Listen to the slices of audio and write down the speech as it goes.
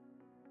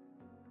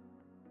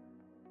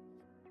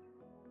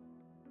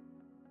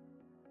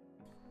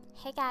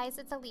Hey guys,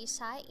 it's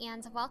Alicia,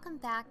 and welcome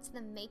back to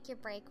the Make Your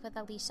Break with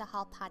Alicia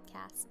Hall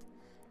podcast.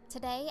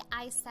 Today,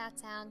 I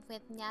sat down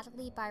with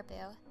Natalie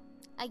Barbu,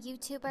 a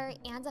YouTuber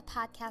and a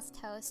podcast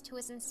host who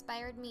has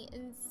inspired me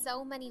in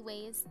so many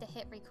ways to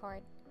hit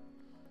record.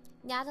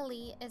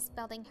 Natalie is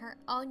building her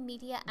own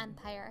media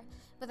empire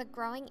with a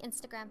growing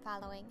Instagram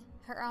following,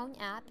 her own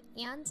app,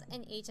 and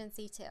an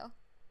agency too.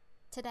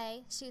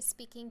 Today, she is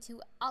speaking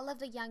to all of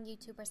the young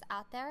YouTubers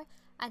out there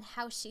on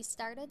how she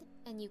started,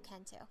 and you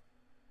can too.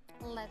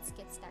 Let's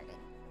get started.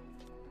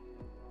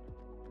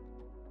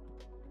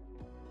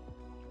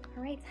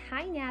 All right.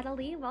 Hi,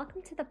 Natalie.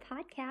 Welcome to the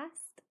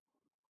podcast.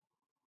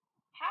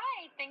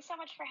 Hi. Thanks so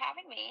much for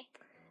having me.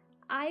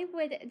 I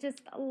would just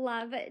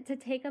love to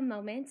take a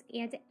moment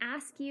and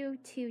ask you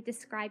to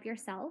describe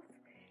yourself.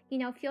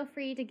 Feel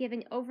free to give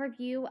an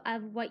overview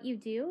of what you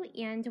do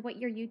and what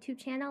your YouTube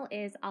channel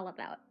is all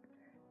about.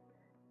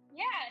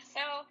 Yeah, so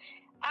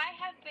I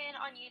have been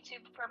on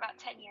YouTube for about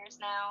 10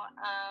 years now.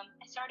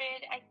 I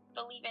started, I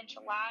believe, in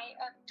July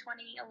of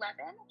 2011,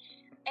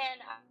 and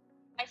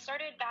I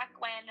started back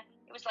when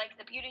it was like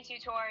the beauty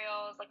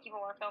tutorials, like people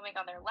were filming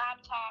on their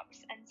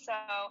laptops, and so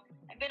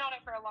I've been on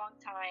it for a long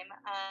time,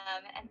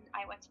 and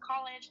I went to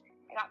college,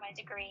 I got my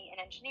degree in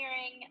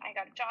engineering, I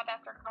got a job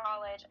after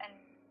college, and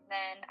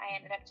then I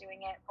ended up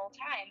doing it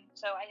full-time,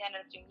 so I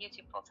ended up doing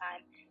YouTube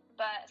full-time.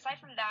 But aside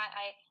from that,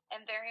 I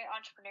am very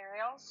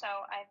entrepreneurial. So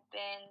I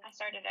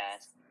started a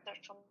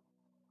social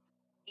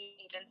media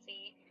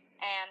agency,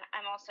 and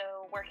I'm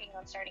also working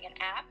on starting an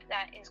app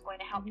that is going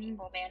to help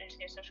people manage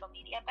their social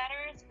media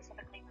better,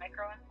 specifically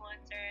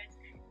influencers,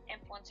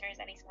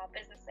 any small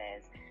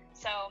businesses.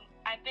 So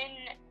I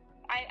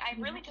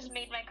really just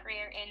made my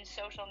career in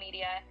social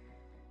media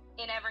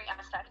in every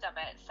aspect of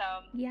it.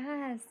 So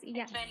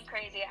it's been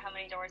crazy at how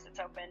many doors it's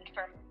opened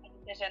from the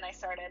vision I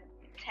started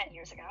 10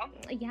 years ago.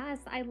 Yes,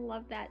 I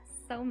love that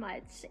so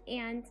much.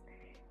 And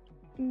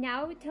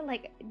now to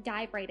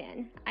dive right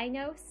in. I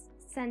know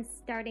since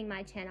starting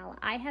my channel,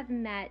 I have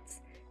met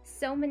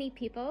so many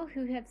people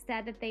who have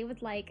said that they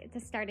would like to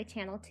start a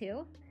channel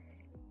too,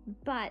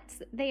 but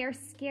they are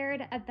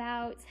scared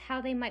about how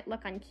they might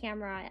look on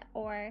camera,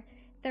 or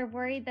they're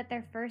worried that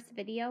their first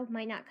video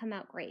might not come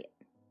out great.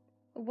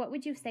 What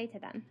would you say to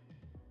them?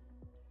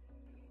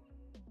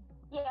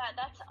 Yeah,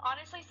 that's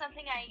honestly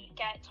something I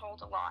get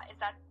told a lot, is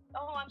that,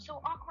 oh, I'm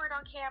so awkward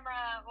on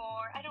camera,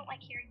 or I don't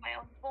like hearing my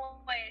own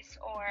voice,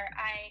 or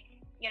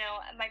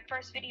my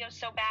first video is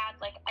so bad,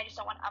 like, I just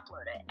don't want to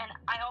upload it. And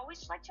I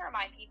always like to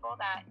remind people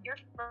that your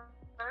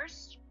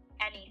first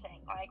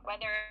anything, like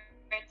whether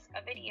it's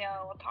a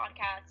video, a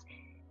podcast,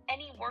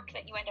 any work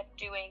that you end up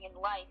doing in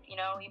life,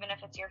 even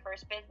if it's your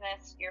first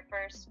business, your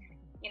first,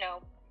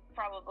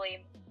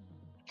 probably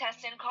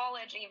test in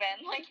college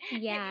even,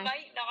 it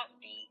might not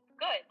be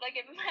good.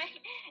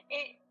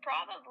 It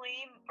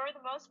probably, for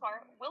the most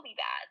part, will be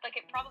bad.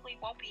 It probably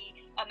won't be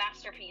a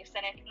masterpiece,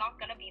 and it's not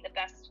going to be the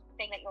best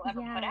thing that you'll ever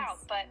put out,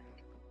 but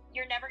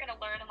you're never going to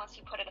learn unless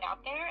you put it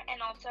out there.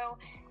 And also,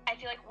 I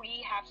feel like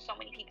we have so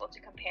many people to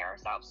compare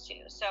ourselves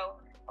to.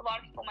 So a lot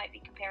of people might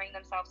be comparing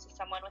themselves to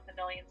someone with 1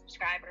 million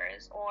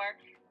subscribers,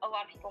 or a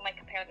lot of people might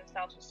compare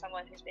themselves with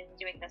someone who's been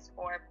doing this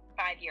for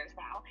 5 years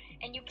now.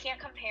 And you can't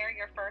compare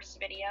your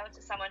first video to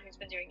someone who's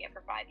been doing it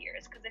for 5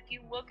 years, because if you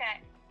look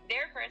at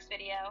their first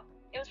video,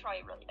 it was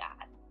probably really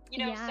bad.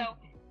 So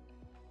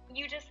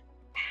you just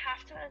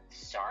have to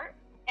start.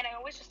 And I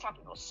always just tell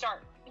people,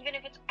 start, even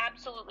if it's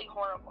absolutely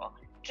horrible.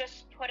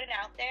 Just put it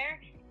out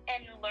there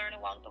and learn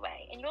along the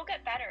way, and you'll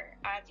get better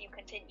as you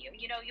continue.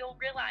 You'll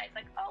realize,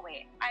 oh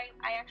wait, I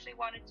actually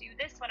want to do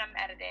this when I'm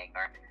editing,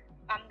 or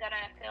I'm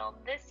gonna film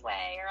this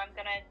way, or I'm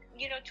gonna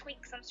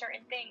tweak some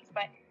certain things.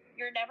 But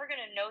you're never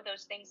gonna know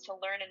those things to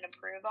learn and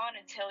improve on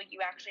until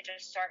you actually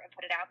just start and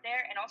put it out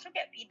there, and also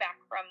get feedback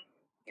from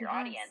your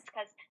audience,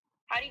 because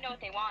how do you know what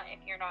they want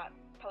if you're not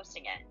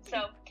posting it?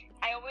 So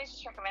I always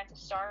just recommend to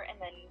start and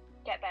then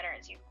get better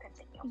as you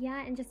continue.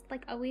 Yeah, and just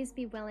always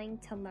be willing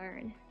to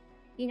learn.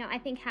 I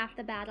think half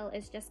the battle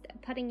is just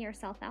putting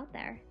yourself out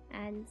there,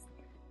 and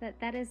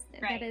that is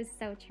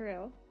so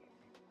true.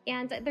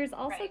 And there's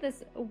also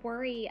this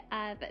worry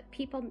of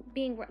people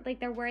being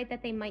they're worried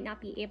that they might not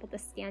be able to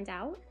stand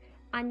out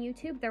on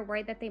YouTube. They're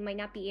worried that they might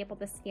not be able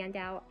to stand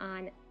out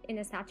in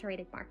a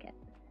saturated market.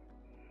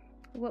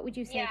 What would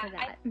you say to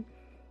that?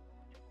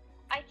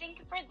 I think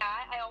for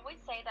that, I always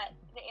say that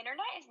the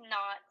internet is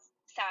not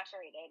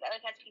saturated, as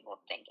people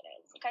think it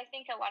is. I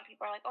think a lot of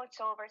people are like, oh, it's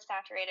so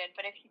oversaturated.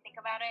 But if you think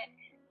about it,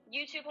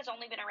 YouTube has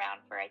only been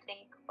around for, I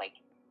think, 12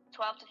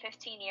 to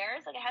 15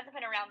 years. It hasn't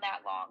been around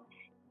that long.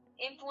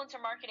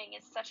 Influencer marketing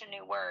is such a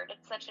new word.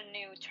 It's such a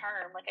new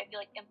term. I feel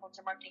like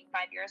influencer marketing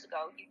 5 years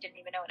ago, you didn't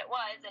even know what it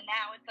was. And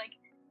now it's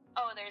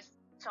oh, there's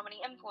so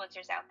many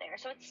influencers out there.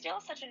 So it's still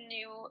such a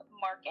new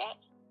market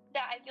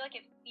that I feel like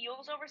it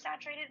feels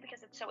oversaturated because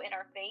it's so in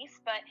our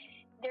face, but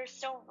there's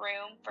still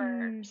room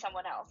for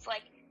someone else.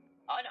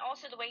 And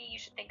also the way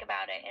you should think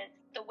about it is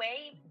the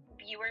way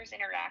viewers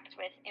interact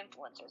with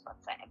influencers,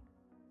 let's say.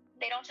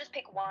 They don't just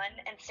pick one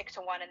and stick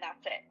to one and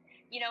that's it.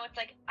 It's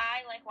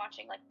I like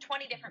watching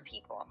 20 different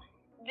people.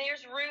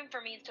 there's room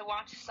for me to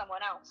watch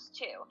someone else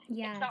too.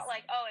 Yes. It's not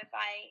like, oh, if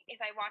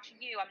I watch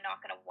you, I'm not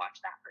going to watch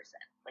that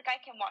person. Like,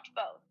 I can watch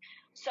both.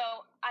 So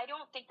I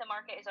don't think the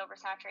market is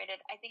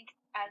oversaturated. I think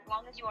as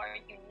long as you are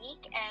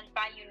unique, and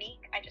by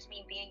unique I just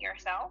mean being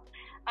yourself,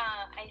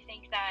 I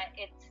think that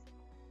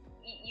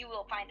you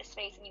will find a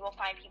space, and you will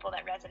find people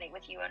that resonate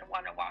with you and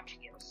want to watch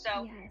you.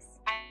 So yes.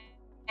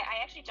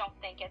 I actually don't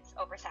think it's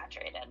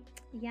oversaturated.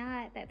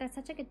 Yeah, that's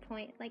such a good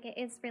point. Like, it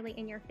is really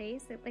in your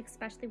face, like,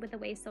 especially with the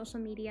way social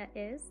media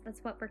is. That's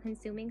what we're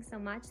consuming so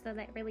much, so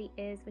that really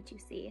is what you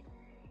see.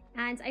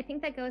 And I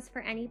think that goes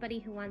for anybody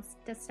who wants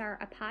to start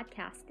a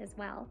podcast as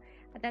well.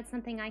 That's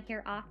something I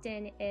hear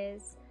often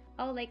is,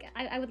 oh, like,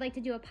 I would like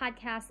to do a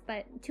podcast,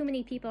 but too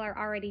many people are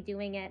already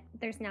doing it.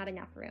 There's not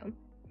enough room.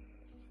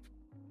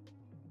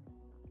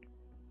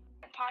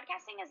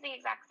 Podcasting is the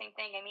exact same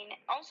thing. I mean,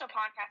 also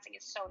podcasting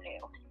is so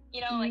new.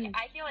 You know, like,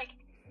 I feel like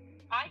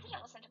I didn't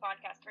listen to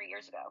podcasts 3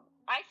 years ago.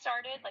 I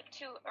started like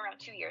around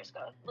 2 years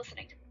ago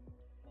listening to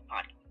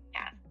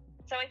podcasts.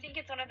 So I think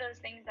it's one of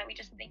those things that we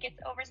just think it's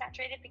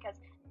oversaturated because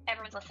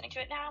everyone's listening to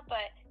it now.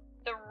 But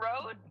the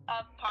road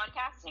of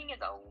podcasting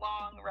is a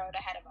long road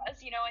ahead of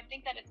us. You know, I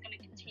think that it's going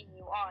to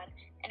continue on,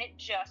 and it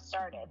just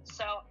started.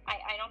 So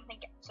I don't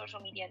think social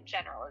media in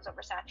general is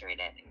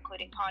oversaturated,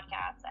 including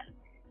podcasts and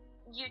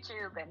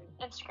YouTube and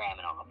Instagram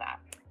and all of that.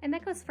 And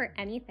that goes for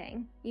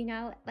anything, you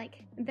know,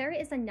 like, there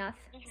is enough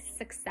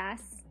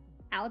success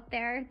out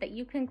there that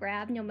you can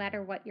grab no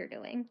matter what you're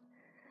doing.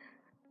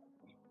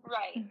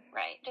 Right.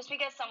 Just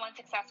because someone's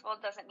successful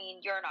doesn't mean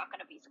you're not going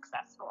to be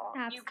successful.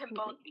 Absolutely. You can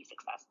both be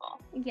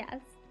successful.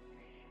 Yes.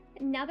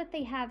 Now that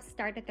they have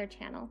started their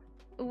channel,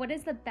 what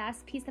is the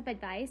best piece of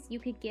advice you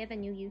could give a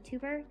new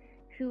YouTuber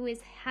who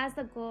has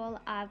the goal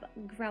of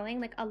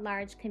growing like a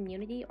large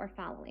community or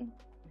following?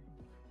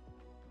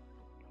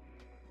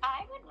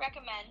 I would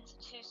recommend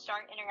to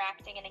start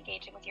interacting and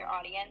engaging with your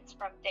audience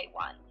from day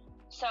one.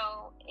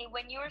 So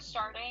when you are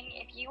starting,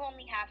 if you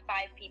only have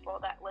 5 people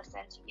that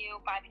listen to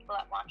you, 5 people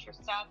that watch your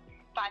stuff,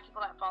 5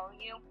 people that follow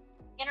you,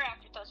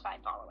 interact with those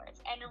 5 followers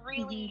and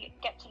really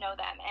get to know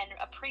them and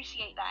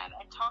appreciate them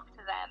and talk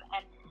to them.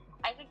 And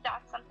I think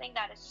that's something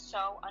that is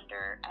so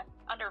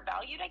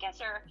undervalued, I guess,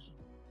 or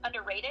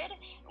underrated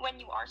when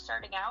you are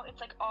starting out.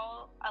 It's like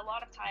a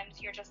lot of times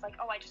you're just like,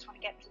 oh, I just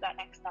want to get to that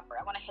next number.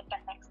 I want to hit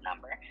that next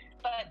number.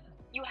 But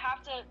you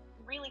have to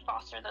really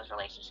foster those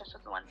relationships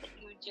with the ones that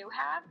you do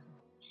have,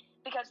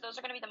 because those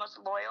are going to be the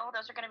most loyal.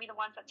 Those are going to be the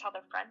ones that tell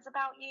their friends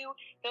about you.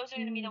 Those are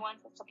going to be the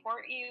ones that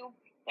support you.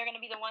 They're going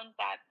to be the ones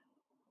that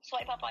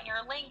swipe up on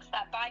your links,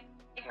 that buy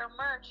your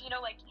merch. You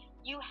know, like,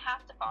 you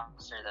have to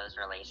foster those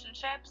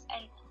relationships,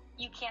 and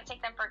you can't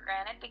take them for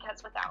granted,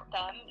 because without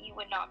them, you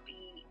would not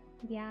be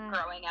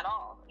growing at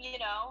all. You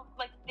know,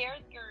 like, they're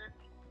your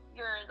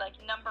like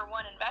number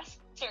one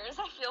investors,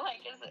 I feel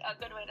like, is a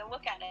good way to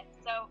look at it.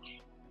 So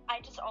I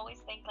just always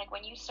think, like,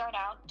 when you start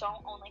out,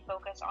 don't only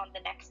focus on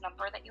the next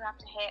number that you have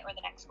to hit or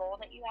the next goal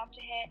that you have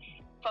to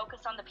hit.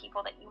 Focus on the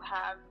people that you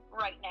have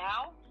right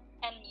now,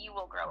 and you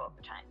will grow over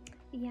time.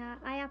 Yeah,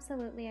 I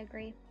absolutely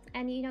agree.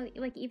 And, you know,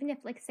 like, even if,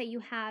 like, say you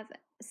have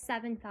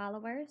 7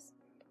 followers,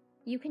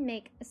 you can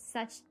make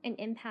such an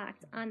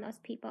impact on those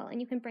people, and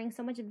you can bring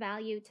so much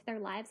value to their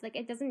lives. Like,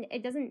 it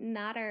doesn't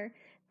matter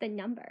the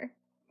number.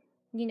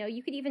 You know,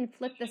 you could even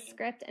flip the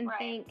script and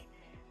think,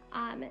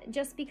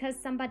 just because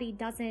somebody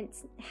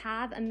doesn't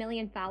have 1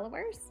 million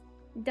followers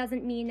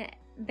doesn't mean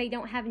they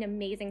don't have an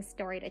amazing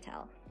story to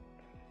tell.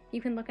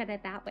 You can look at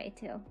it that way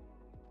too.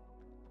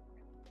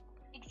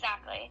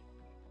 Exactly.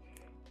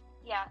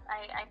 Yeah,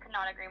 I could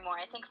not agree more.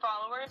 I think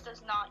followers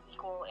does not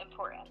equal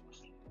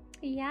importance.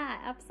 Yeah,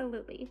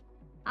 absolutely.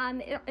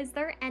 Is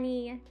there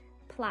any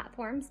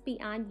platforms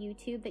beyond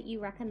YouTube that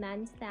you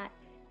recommend that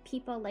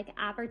people like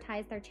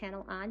advertise their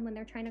channel on when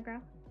they're trying to grow?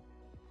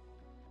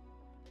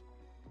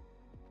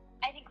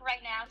 I think right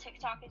now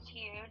TikTok is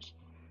huge.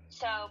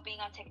 So being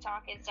on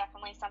TikTok is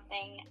definitely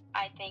something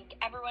I think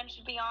everyone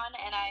should be on,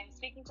 and I'm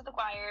speaking to the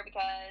choir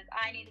because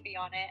I need to be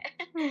on it.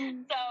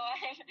 So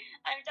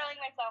I'm telling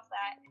myself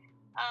that.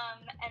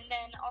 And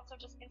then also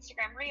just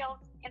Instagram Reels,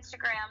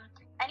 Instagram,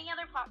 any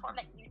other platform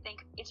that you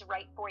think is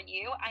right for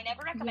you. I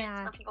never recommend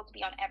for people to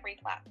be on every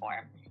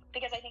platform,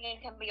 because I think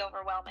it can be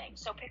overwhelming.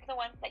 So pick the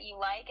ones that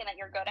you like and that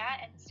you're good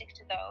at and stick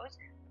to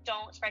those.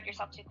 Don't spread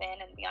yourself too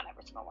thin and be on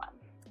every single one.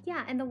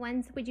 Yeah, and the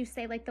ones, would you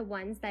say, like, the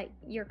ones that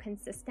you're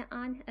consistent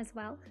on as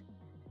well?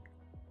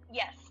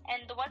 Yes,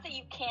 and the ones that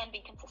you can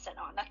be consistent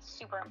on. That's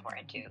super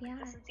important too. Yeah.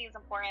 Consistency is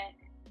important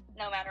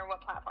no matter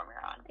what platform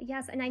you're on.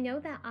 Yes, and I know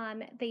that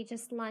they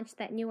just launched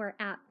that newer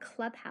app,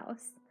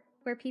 Clubhouse,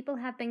 where people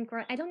have been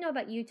growing. I don't know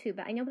about YouTube,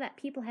 but I know that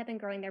people have been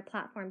growing their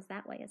platforms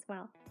that way as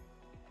well.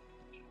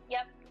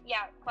 Yep.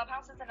 Yeah,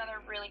 Clubhouse is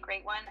another really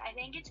great one. I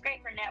think it's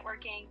great for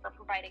networking, for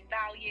providing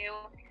value.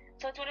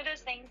 So it's one of those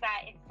things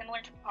that it's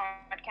similar to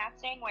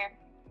podcasting, where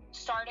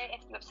start it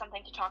if you have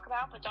something to talk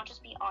about, but don't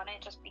just be on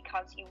it just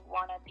because you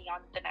want to be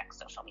on the next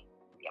social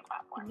media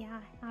platform.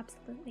 Yeah,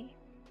 absolutely.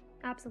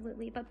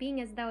 Absolutely. But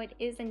being as though it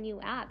is a new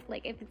app,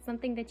 like, if it's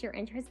something that you're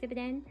interested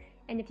in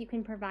and if you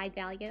can provide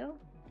value,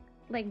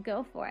 like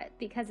go for it,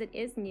 because it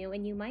is new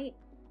and you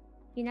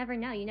never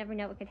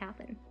know what could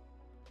happen.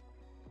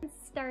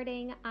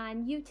 Starting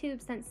on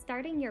YouTube, since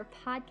starting your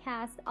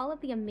podcast, all of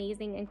the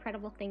amazing,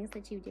 incredible things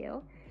that you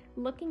do,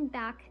 looking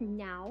back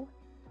now,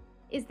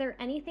 is there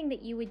anything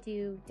that you would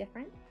do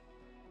different?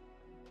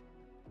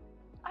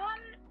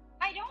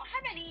 I don't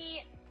have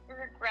any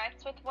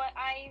regrets with what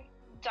I've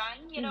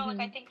done. You know, like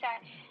I think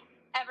that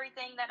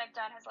everything that I've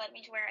done has led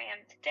me to where I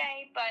am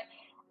today, but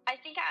I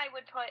think I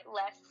would put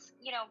less,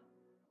 you know,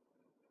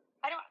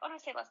 I don't want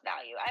to say less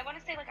value. I want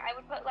to say, like, I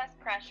would put less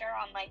pressure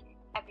on, like,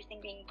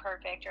 everything being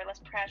perfect, or less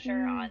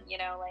pressure on, you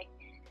know, like,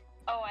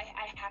 oh, I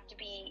have to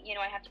be, you know,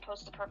 I have to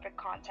post the perfect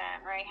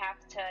content, or I have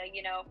to,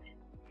 you know,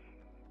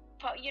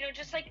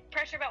 just, like,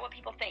 pressure about what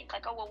people think.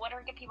 Like, oh, well, what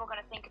are people going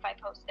to think if I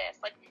post this?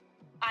 Like,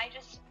 I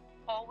just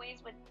always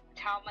would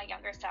tell my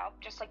younger self,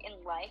 just, like, in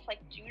life, like,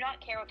 do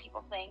not care what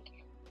people think.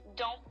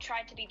 Don't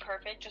try to be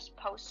perfect. Just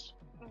post,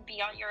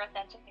 be on your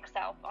authentic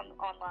self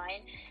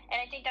online.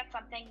 And I think that's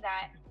something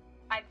that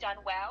I've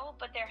done well,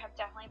 but there have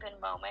definitely been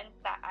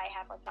moments that I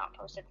have, like, not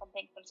posted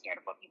something because I'm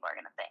scared of what people are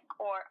going to think.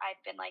 Or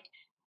I've been like,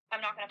 I'm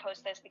not going to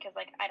post this because,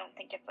 like, I don't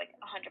think it's, like,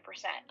 100%,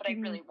 but I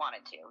really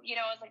wanted to. You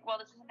know, I was like, well,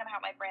 this isn't going to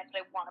help my brand,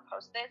 but I want to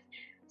post this.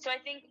 So I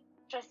think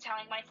just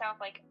telling myself,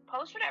 like,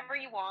 post whatever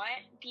you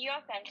want, be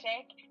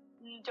authentic,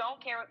 don't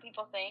care what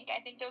people think.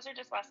 I think those are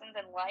just lessons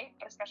in life,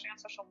 but especially on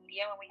social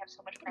media when we have so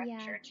much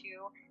pressure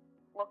to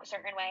look a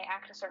certain way,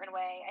 act a certain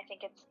way. I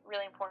think it's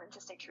really important to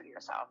stay true to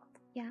yourself.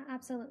 Yeah,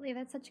 absolutely.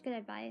 That's such good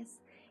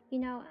advice. You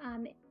know,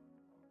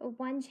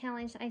 one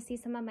challenge I see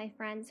some of my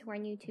friends who are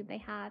on YouTube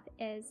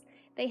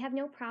they have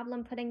no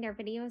problem putting their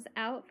videos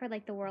out for,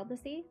 like, the world to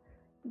see,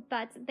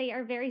 but they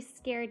are very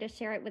scared to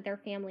share it with their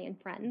family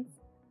and friends.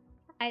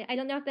 I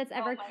don't know if that's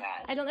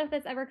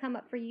ever come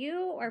up for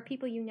you or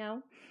people you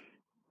know.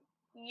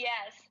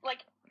 Yes,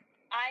 like,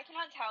 I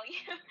cannot tell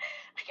you.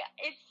 Like,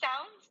 it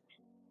sounds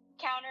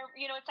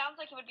it sounds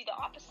like it would be the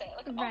opposite.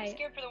 Like, oh, I'm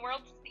scared for the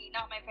world to see,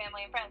 not my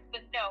family and friends.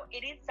 But no,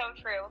 it is so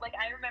true. Like,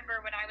 I remember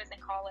when I was in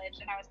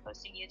college and I was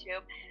posting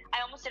YouTube,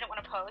 I almost didn't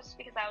want to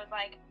post because I was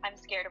like, I'm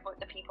scared of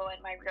what the people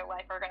in my real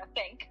life are going to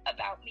think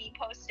about me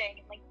posting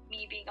and, like,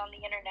 me being on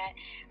the internet.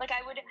 Like, I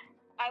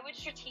would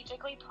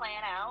strategically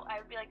plan out. I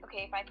would be like,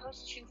 okay, if I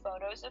post 2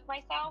 photos of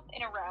myself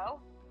in a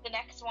row, the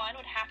next one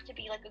would have to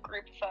be, like, a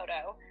group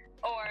photo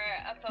or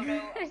a photo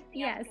of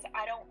something else, because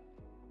I don't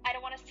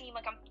want to seem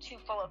like I'm too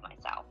full of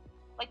myself,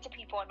 like, to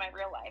people in my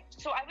real life.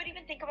 So I would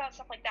even think about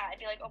stuff like that.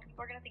 I'd be like, oh, people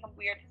are going to think I'm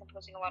weird because I'm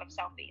posting a lot of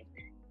selfies.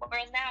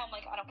 Whereas now I'm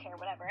like, I don't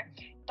care, whatever.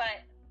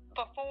 But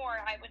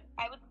before, I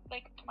would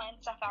like, plan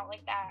stuff out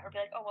like that, or be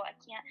like, oh, well, I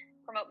can't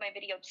promote my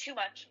video too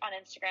much on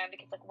Instagram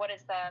because, like, what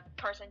is the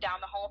person down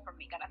the hall from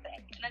me going to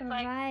think? And it's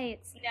like,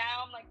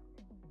 now I'm like,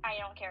 I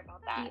don't care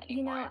about that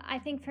anymore. You know, I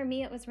think for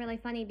me it was really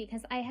funny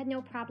because I had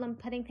no problem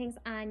putting things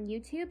on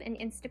YouTube and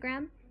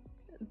Instagram,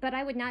 but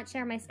I would not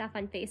share my stuff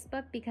on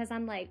Facebook because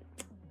I'm like,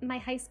 my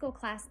high school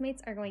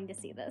classmates are going to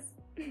see this.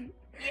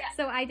 Yeah.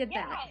 So I did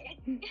that.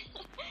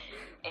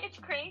 It's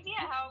crazy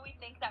how we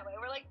think that way.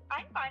 We're like,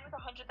 I'm fine with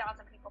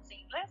 100,000 people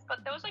seeing this,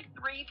 but those, like,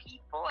 3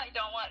 people I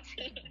don't want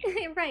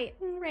seeing.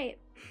 Right.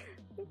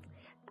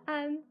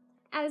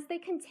 As they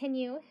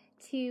continue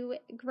to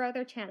grow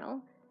their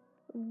channel,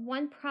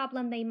 one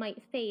problem they might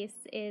face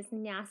is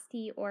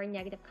nasty or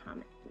negative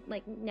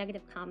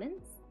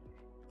comments.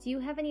 Do you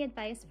have any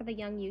advice for the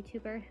young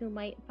YouTuber who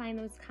might find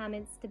those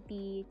comments to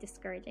be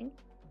discouraging?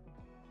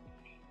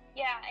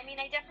 Yeah, I mean,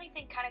 I definitely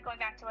think, kind of going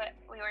back to what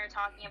we were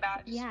talking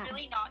about, just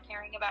really not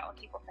caring about what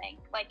people think.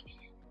 Like,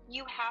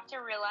 you have to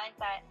realize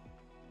that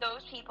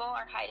those people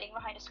are hiding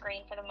behind a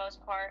screen for the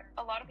most part.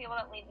 A lot of people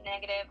that leave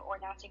negative or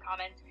nasty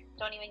comments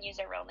don't even use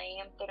their real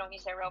name. They don't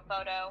use their real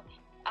photo.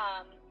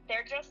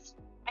 They're just,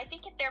 I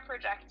think if they're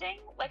projecting,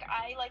 like,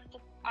 I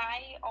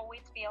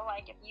always feel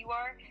like if you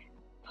are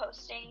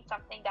posting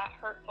something that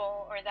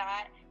hurtful or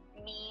that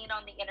mean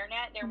on the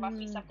internet, there must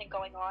be something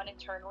going on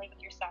internally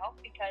with yourself,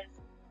 because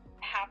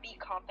happy,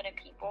 confident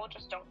people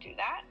just don't do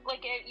that.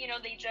 Like,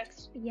 they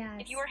just,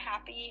 if you are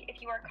happy,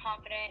 if you are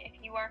confident, if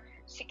you are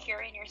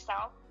secure in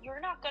yourself,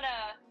 you're not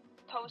gonna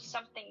post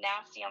something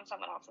nasty on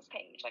someone else's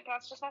page. Like,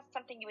 that's just not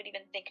something you would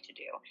even think to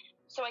do.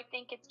 So I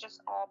think it's just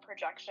all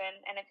projection,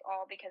 and it's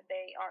all because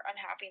they are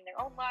unhappy in their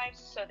own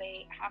lives, so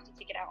they have to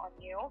take it out on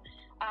you.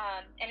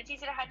 And it's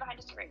easy to hide behind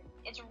a screen.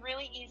 It's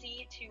really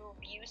easy to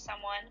view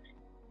someone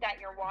that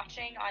you're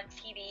watching on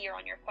TV or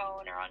on your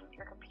phone or on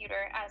your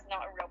computer as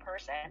not a real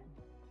person.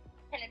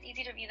 And it's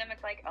easy to view them as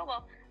like, oh,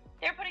 well,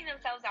 they're putting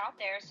themselves out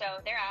there,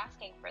 so they're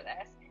asking for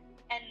this.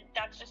 And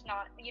that's just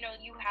not, you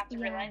have to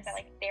realize that,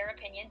 like, their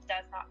opinion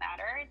does not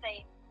matter.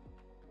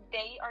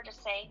 They are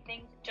just saying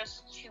things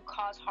just to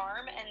cause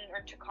harm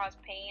or to cause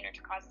pain or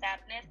to cause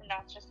sadness. And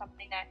that's just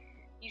something that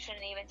you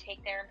shouldn't even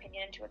take their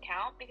opinion into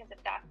account, because if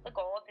that's the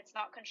goal, if it's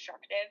not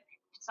constructive,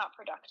 if it's not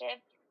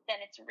productive,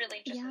 then it's really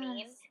just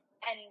mean.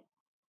 And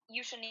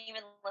you shouldn't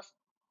even listen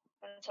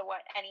to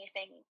what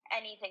anything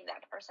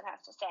that person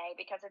has to say,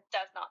 because it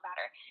does not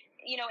matter.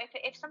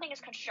 If something is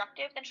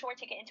constructive, then sure,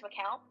 take it into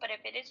account. But if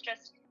it is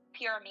just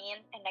pure mean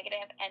and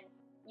negative and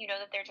you know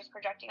that they're just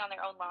projecting on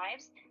their own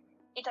lives,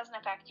 it doesn't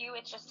affect you.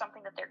 It's just something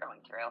that they're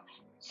going through.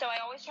 So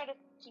I always try to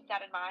keep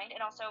that in mind,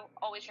 and also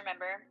always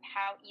remember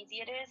how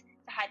easy it is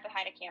to hide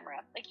behind a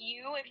camera. Like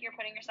you, if you're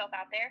putting yourself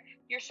out there,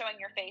 you're showing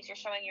your face, you're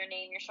showing your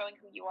name, you're showing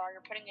who you are,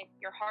 you're putting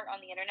your heart on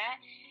the internet,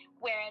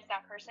 whereas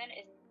that person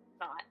is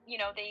not.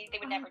 You know, they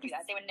would never do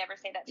that. They would never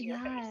say that to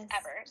your face,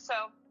 ever.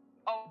 So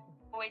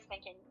always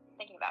thinking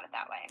about it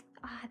that way.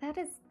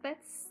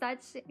 That's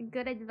such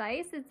good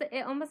advice.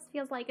 It almost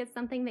feels like it's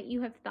something that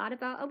you have thought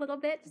about a little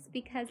bit, just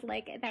because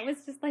like that was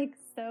just like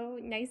so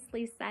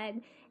nicely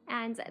said.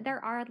 And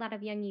there are a lot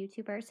of young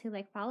YouTubers who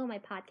like follow my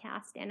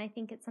podcast, and I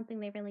think it's something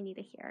they really need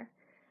to hear.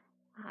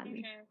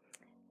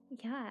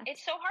 Yeah,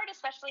 it's so hard,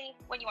 especially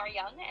when you are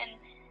young, and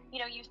you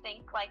know, you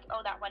think like,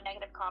 oh, that one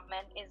negative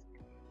comment is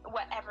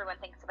what everyone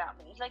thinks about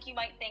me. Like you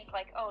might think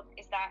like, oh,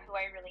 is that who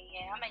I really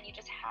am? And you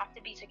just have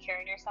to be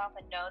secure in yourself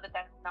and know that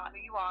that's not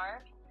who you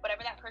are.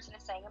 Whatever that person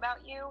is saying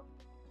about you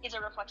is a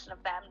reflection of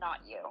them,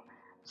 not you.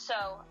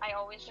 So I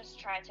always just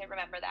try to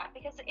remember that,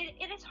 because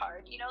it is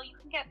hard. You know, you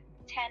can get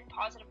 10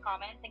 positive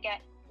comments and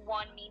get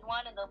one mean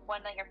one, and the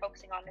one that you're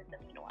focusing on is the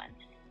mean one.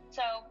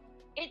 So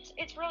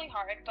it's really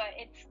hard, but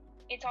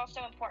it's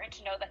also important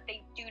to know that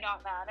they do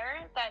not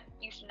matter, that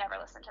you should never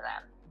listen to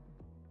them.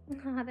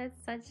 Oh, that's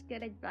such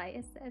good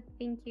advice.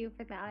 Thank you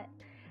for that.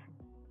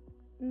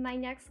 My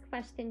next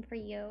question for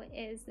you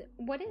is,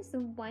 what is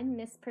one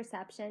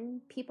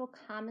misperception people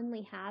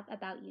commonly have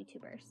about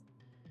YouTubers?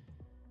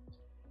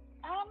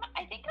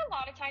 I think a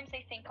lot of times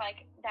they think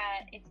like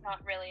that it's not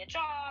really a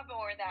job,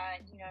 or that,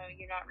 you know,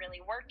 you're not really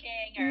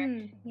working,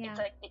 or it's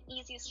like the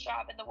easiest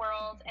job in the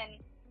world.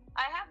 And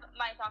I have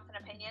my thoughts and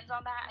opinions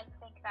on that. I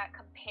think that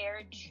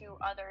compared to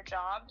other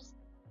jobs,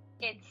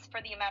 it's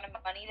for the amount of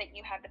money that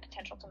you have the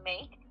potential to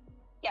make.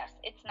 Yes,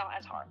 it's not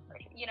as hard.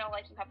 You know,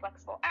 like you have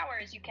flexible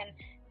hours, you're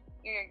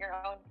your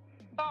own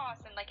boss,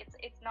 and like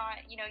it's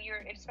not, you know,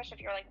 especially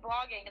if you're like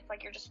vlogging, it's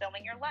like you're just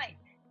filming your life.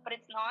 But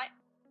it's not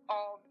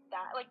all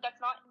that. Like that's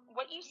not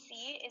what you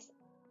see, is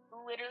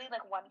literally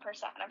like 1%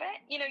 of it.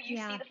 You know, you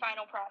see the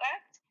final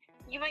product.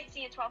 You might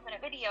see a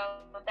 12-minute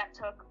video that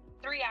took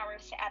 3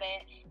 hours to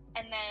edit,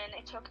 and then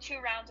it took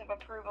 2 rounds of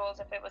approvals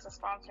if it was a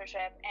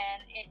sponsorship,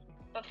 and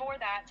before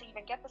that, to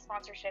even get the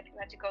sponsorship, you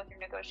had to go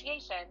through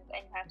negotiations,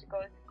 and you had to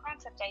go through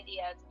concept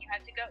ideas, and you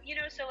had to go, you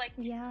know, so like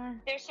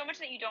there's so much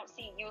that you don't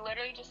see. You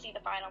literally just see the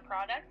final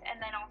product.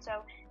 And then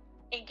also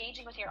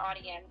engaging with your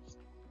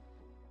audience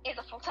is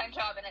a full-time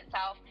job in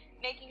itself.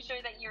 Making sure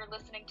that you're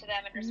listening to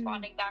them and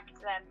responding back to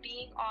them,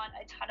 being on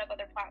a ton of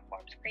other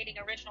platforms, creating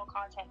original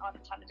content on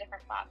a ton of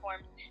different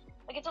platforms.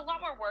 Like it's a lot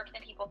more work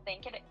than people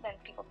think it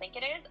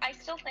is. I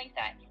still think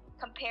that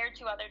compared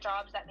to other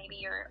jobs that maybe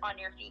you're on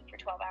your feet for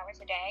 12 hours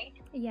a day,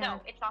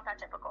 no, it's not that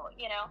difficult,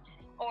 you know?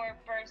 Or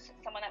for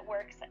someone that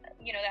works,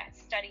 you know, that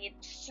studied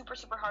super,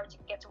 super hard to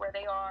get to where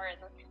they are, and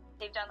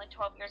they've done like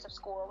 12 years of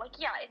school. Like,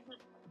 yeah,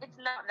 it's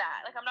not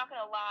that. Like, I'm not going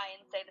to lie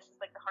and say this is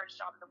like the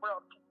hardest job in the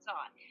world, because it's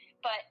not.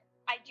 But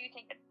I do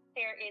think that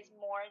there is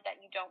more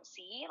that you don't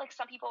see. Like,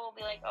 some people will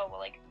be like, oh,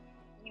 well, like,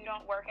 you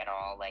don't work at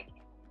all. Like,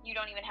 you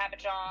don't even have a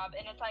job.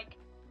 And it's like,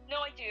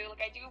 no, I do.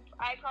 Like,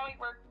 I probably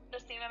work the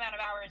same amount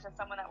of hours as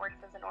someone that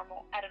works at a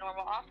normal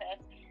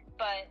office,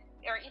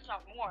 or if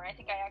not more. I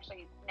think I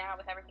actually, now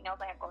with everything else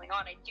I have going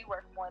on, I do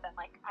work more than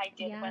like I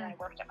did when I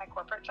worked at my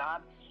corporate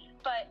job.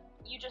 But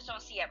you just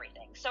don't see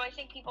everything. So I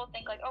think people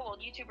think like, oh, well,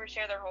 YouTubers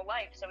share their whole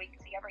life, so we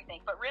can see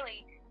everything. But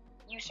really,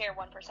 you share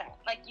 1%.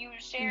 Like, you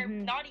share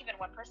not even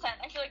 1%.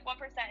 I feel like 1%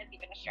 is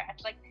even a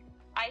stretch. Like,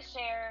 I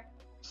share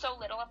so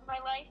little of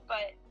my life,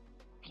 but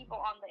people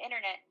on the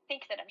internet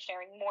think that I'm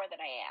sharing more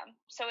than I am.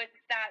 So it's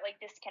that like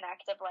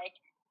disconnect of like,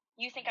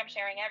 you think I'm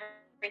sharing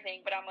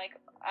everything, but I'm like,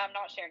 I'm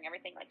not sharing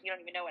everything. Like, you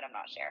don't even know what I'm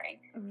not sharing.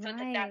 So it's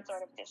like that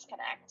sort of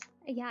disconnect.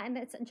 Yeah, and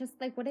that's just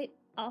like what it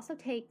also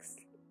takes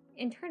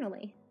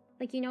internally.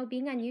 Like, you know,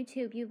 being on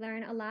YouTube, you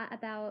learn a lot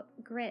about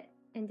grit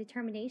and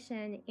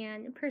determination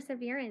and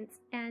perseverance,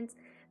 and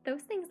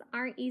those things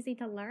aren't easy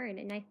to learn.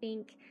 And I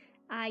think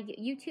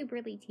YouTube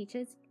really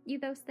teaches you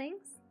those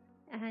things.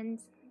 And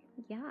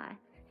yeah,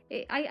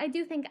 I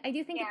do think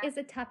it is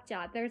a tough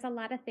job. There's a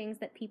lot of things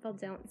that people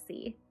don't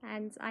see,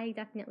 and I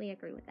definitely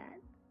agree with that.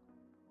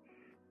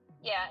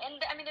 Yeah,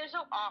 and I mean, there's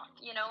no off,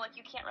 you know, like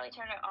you can't really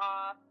turn it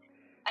off.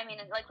 I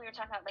mean, like we were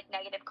talking about, like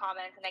negative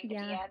comments and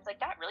negative DMs, like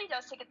that really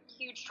does take a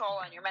huge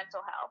toll on your mental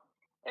health.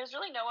 There's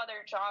really no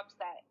other jobs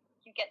that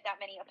you get that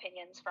many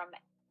opinions from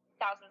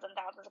thousands and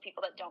thousands of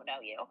people that don't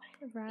know you.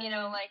 Right. You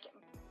know, like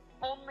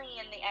only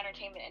in the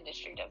entertainment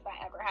industry does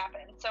that ever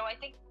happen. So I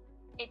think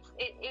it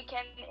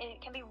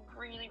can be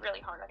really,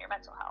 really hard on your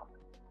mental health.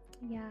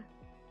 Yeah,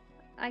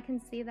 I can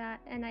see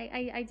that, and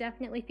I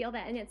definitely feel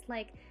that. And it's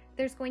like,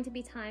 there's going to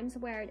be times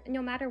where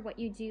no matter what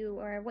you do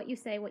or what you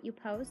say, what you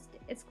post,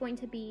 it's going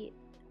to be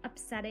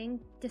upsetting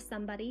to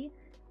somebody.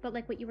 But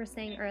like what you were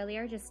saying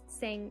earlier, just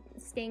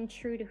staying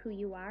true to who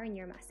you are and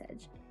your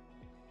message.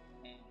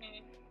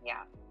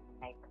 Yeah,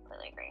 I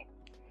completely agree.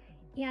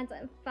 And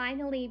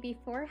finally,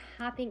 before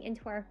hopping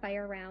into our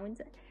fire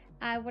round,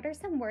 what are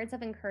some words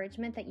of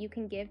encouragement that you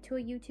can give to a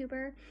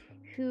YouTuber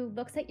who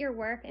looks at your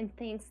work and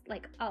thinks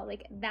like, oh,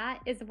 like that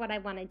is what I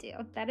want to do.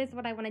 That is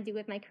what I want to do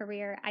with my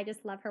career. I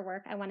just love her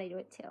work. I want to do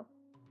it too.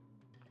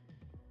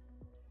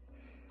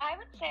 I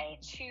would say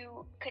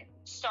to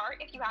start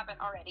if you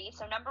haven't already.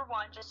 So number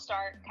one, just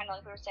start, kind of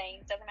like we were saying.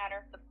 It doesn't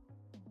matter if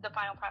the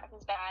final product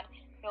is bad.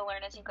 You'll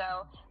learn as you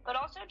go. But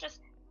also just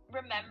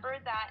remember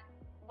that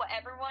what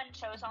everyone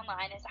shows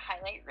online is a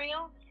highlight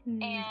reel.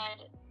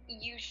 And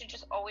you should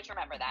just always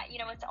remember that. You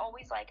know, it's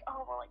always like,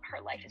 oh, well, like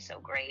her life is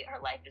so great.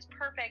 Her life is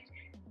perfect.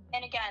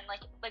 And again,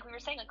 like we were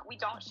saying, like we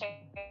don't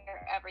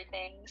share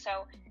everything.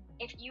 So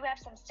if you have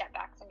some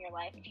setbacks in your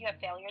life, if you have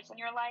failures in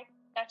your life,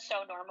 that's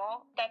so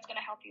normal. That's going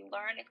to help you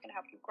learn. It's going to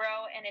help you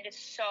grow. And it is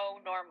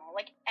so normal.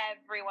 Like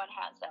everyone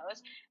has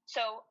those.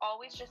 So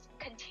always just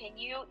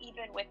continue,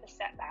 even with the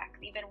setbacks,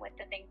 even with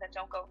the things that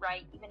don't go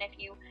right, even if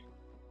you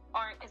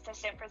aren't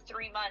consistent for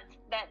 3 months,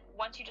 that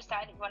once you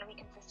decide that you want to be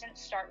consistent,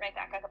 start right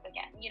back up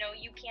again. You know,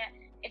 you can't,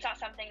 it's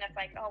not something that's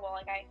like, oh, well,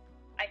 like I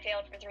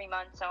failed for 3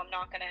 months, so I'm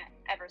not going to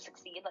ever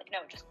succeed. Like,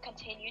 no, just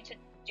continue to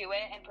do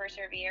it and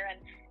persevere and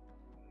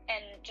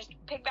just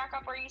pick back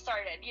up where you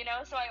started, you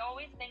know? So I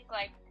always think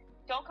like,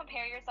 don't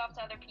compare yourself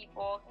to other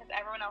people because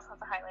everyone else has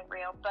a highlight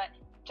reel, but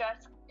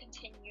just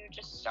continue,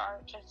 just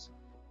start, just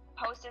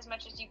post as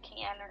much as you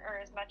can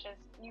or as much as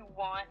you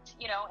want,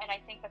 you know. And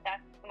I think that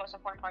that's the most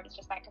important part, is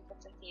just that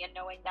consistency and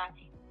knowing that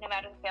no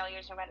matter the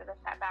failures, no matter the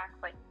setbacks,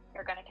 like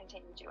you're going to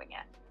continue doing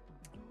it.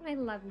 I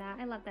love that.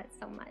 I love that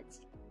so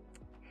much.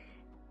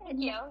 Thank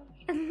you.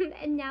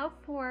 And now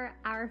for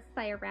our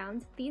fire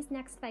round. These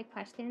next 5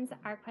 questions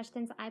are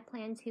questions I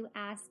plan to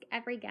ask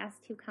every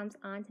guest who comes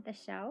on to the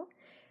show.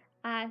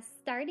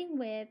 Starting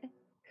with,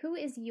 who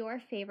is your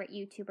favorite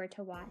YouTuber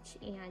to watch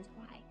and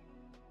why?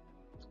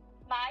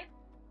 My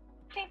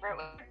favorite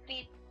would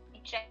be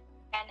Jen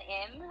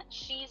Im.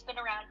 She's been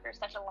around for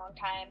such a long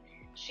time.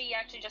 She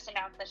actually just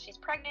announced that she's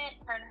pregnant.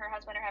 Her and her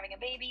husband are having a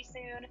baby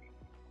soon.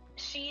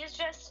 She is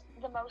just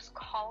the most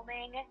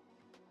calming,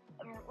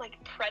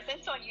 like,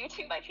 presence on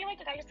YouTube. I feel like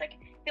I just like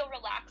feel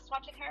relaxed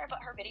watching her, but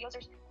her videos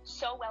are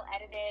so well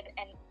edited,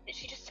 and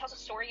she just tells a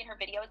story in her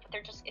videos,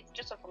 but it's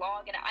just a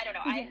vlog, and I don't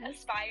know. Yes. I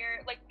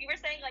aspire, like we were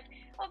saying, like,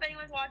 oh, if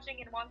anyone's watching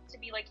and wants to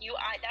be like you,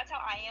 that's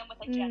how I am with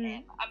like Jen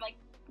Im. I'm like,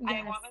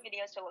 yes. I want my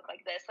videos to look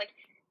like this. Like,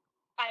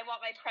 I want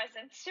my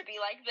presence to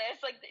be like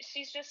this. Like,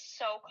 she's just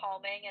so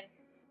calming, and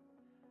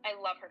I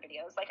love her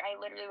videos. Like, I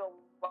literally will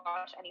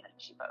watch anything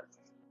she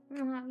posts.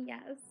 Oh,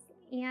 yes.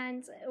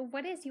 And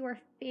what is your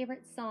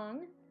favorite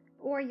song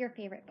or your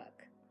favorite book?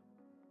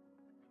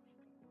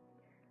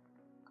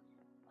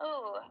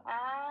 Oh,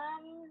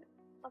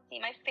 let's see.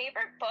 My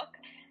favorite book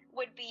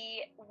would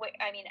be,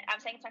 I mean, I'm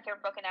saying it's my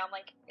favorite book, and now I'm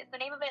like, is the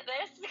name of it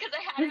this? Because I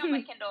had it on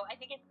my Kindle. I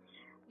think it's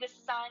The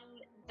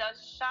Sun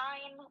Does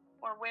Shine,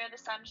 or Where the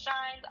Sun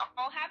Shines.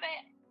 I'll have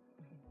it.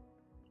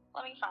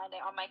 Let me find it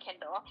on my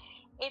Kindle.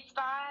 It's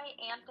by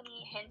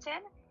Anthony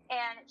Hinton,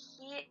 and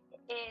he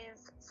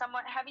is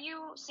someone. Have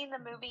you seen the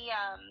movie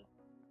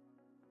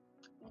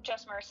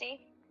Just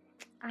Mercy?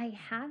 I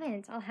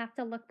haven't. I'll have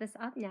to look this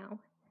up now.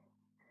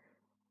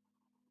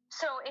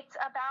 So it's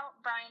about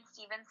Bryan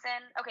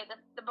Stevenson. Okay,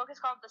 the book is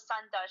called The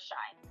Sun Does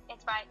Shine.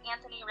 It's by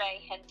Anthony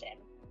Ray Hinton.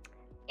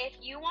 If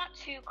you want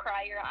to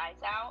cry your eyes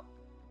out,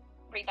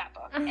 read that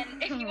book.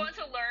 And if you want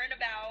to learn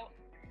about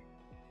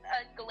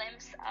a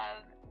glimpse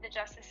of the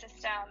justice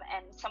system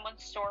and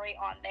someone's story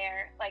on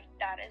there, like,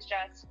 that is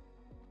just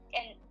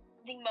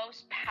the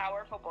most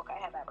powerful book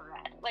I have ever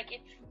read. Like,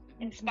 it's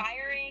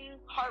inspiring,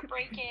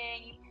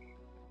 heartbreaking,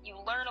 you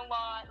learn a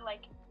lot.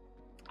 Like,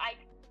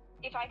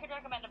 if I could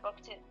recommend a book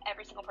to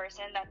every single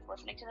person that's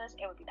listening to this,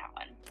 it would be that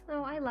one.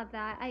 Oh, I love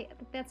that.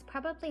 That's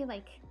probably,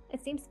 like,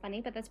 it seems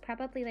funny, but that's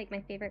probably like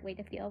my favorite way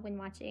to feel when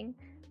watching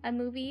a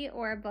movie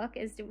or a book,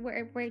 is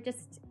where it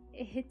just,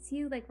 it hits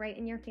you like right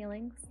in your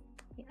feelings.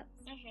 Yes.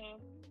 Mm-hmm.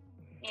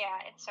 Yeah,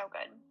 it's so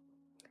good.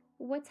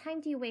 What time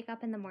do you wake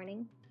up in the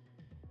morning?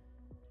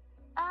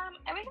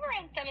 I wake up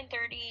around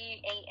 7:30,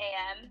 8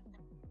 a.m.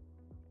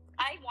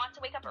 I want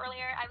to wake up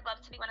earlier. I would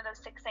love to be one of those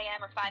 6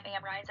 a.m. or 5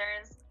 a.m.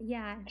 risers.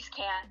 Yeah. I just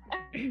can't.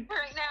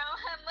 Right now,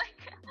 I'm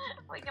like,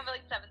 waking up at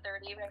like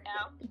 7:30 right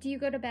now. Do you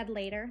go to bed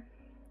later?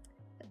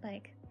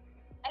 Like,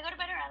 I go to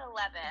bed around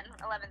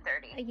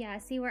 11:30. Yeah,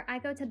 see, where I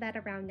go to bed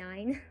around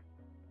 9.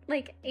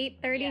 Like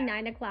 8:30,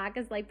 9 o'clock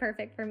is like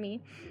perfect for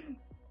me.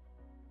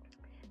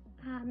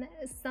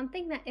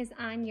 Something that is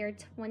on your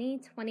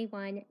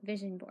 2021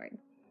 vision board.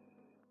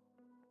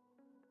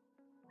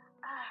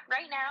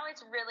 Right now,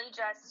 it's really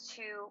just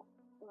to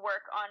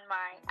work on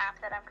my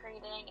app that I'm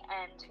creating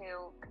and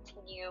to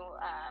continue,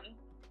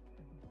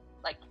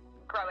 like,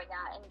 growing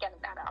that and getting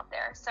that out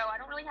there. So I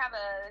don't really have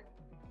a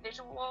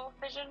visual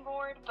vision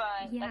board,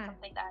 but that's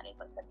something that is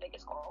like the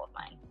biggest goal of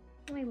mine.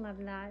 I love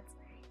that.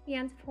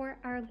 And for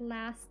our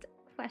last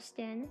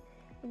question,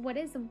 what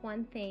is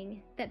one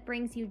thing that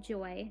brings you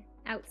joy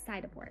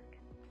outside of work?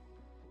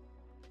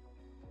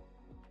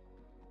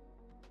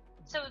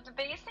 So the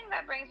biggest thing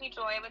that brings me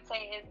joy, I would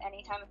say, is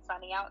anytime it's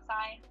sunny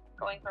outside.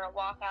 going for a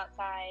walk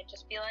outside,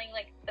 just feeling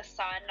like the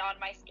sun on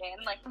my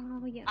skin. Like,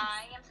 Oh, yes.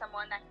 I am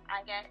someone that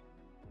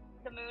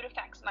the mood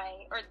affects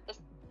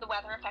the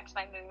weather affects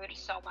my mood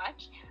so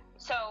much.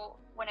 So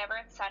whenever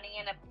it's sunny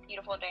and a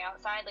beautiful day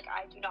outside, like,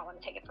 I do not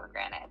want to take it for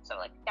granted. So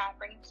like, that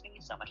brings me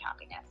so much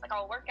happiness. Like,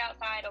 I'll work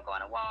outside, I'll go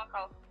on a walk,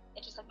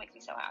 it just like makes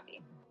me so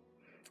happy.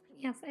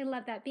 Yes, I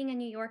love that. Being a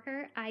New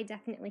Yorker, I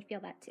definitely feel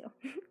that too.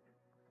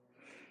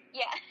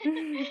 Yeah,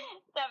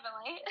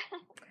 definitely.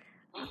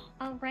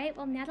 All right.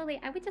 Well, Natalie,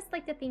 I would just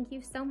like to thank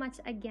you so much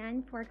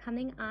again for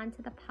coming on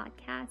to the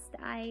podcast.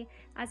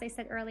 As I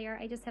said earlier,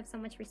 I just have so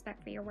much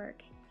respect for your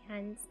work,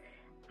 and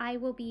I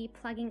will be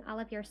plugging all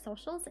of your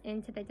socials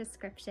into the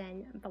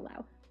description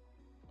below.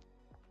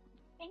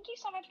 Thank you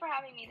so much for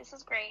having me. This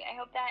was great. I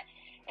hope that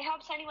it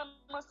helps anyone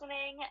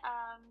listening,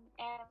 and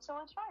it was so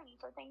much fun.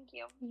 So thank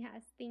you.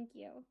 Yes, thank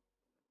you.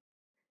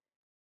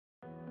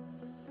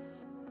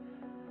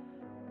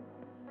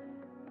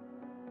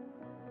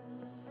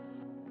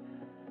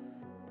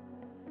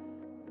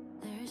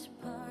 There's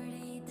a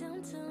party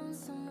downtown,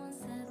 someone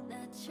said